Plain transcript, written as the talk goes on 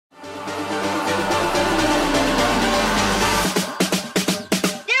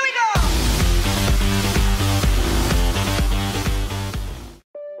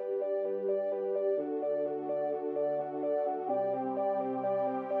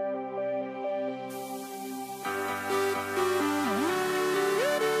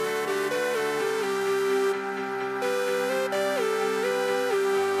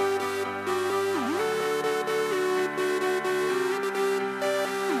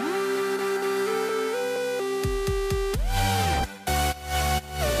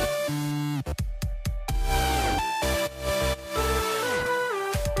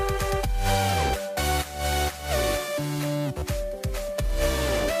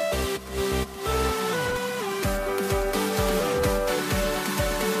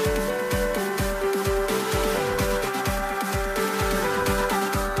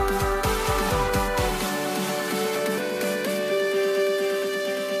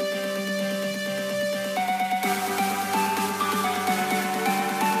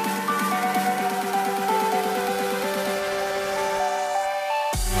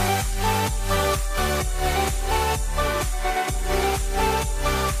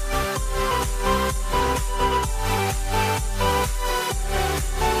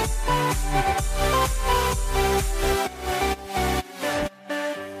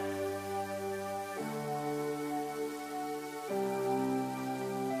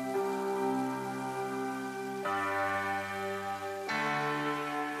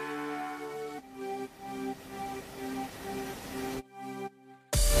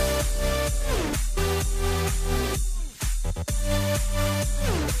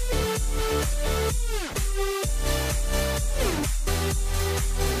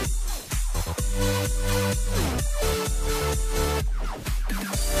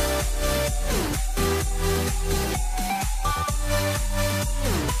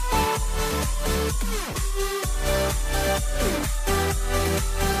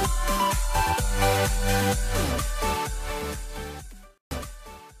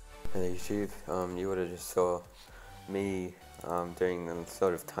YouTube, you would have just saw me doing a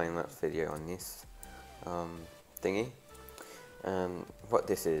sort of time-lapse video on this thingy, and what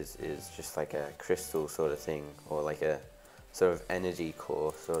this is just like a crystal sort of thing, or like a sort of energy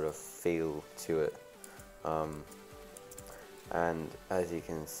core sort of feel to it, and as you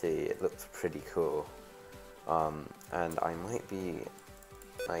can see it looks pretty cool, and I might be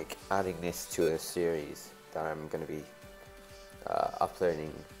like adding this to a series that I'm going to be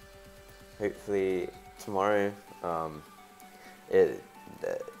uploading hopefully tomorrow.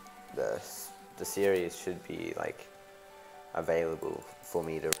 The series should be like available for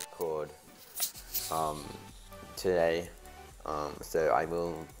me to record today, so I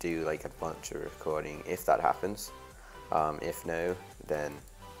will do like a bunch of recording if that happens. If no, then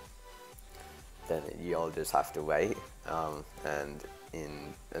you'll just have to wait, and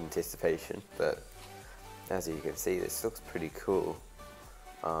in anticipation. But as you can see, this looks pretty cool.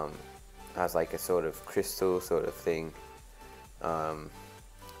 Has like a sort of crystal sort of thing, and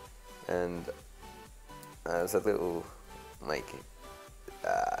as a little like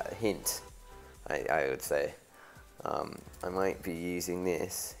hint, I would say, I might be using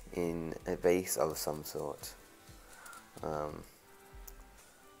this in a base of some sort.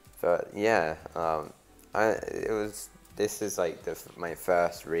 But yeah, this is like my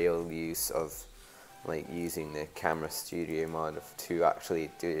first real use of like using the camera studio mod to actually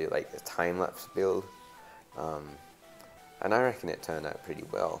do like a time-lapse build, and I reckon it turned out pretty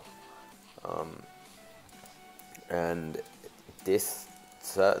well, and this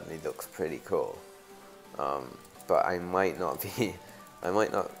certainly looks pretty cool, but I might not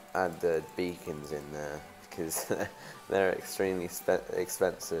add the beacons in there because they're extremely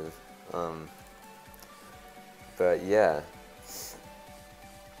expensive, but yeah,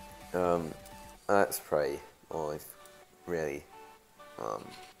 that's probably all I've really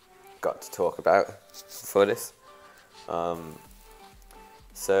got to talk about for this.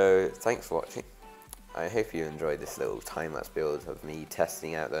 So thanks for watching. I hope you enjoyed this little time-lapse build of me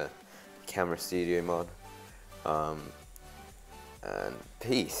testing out the camera studio mod, and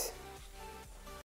peace.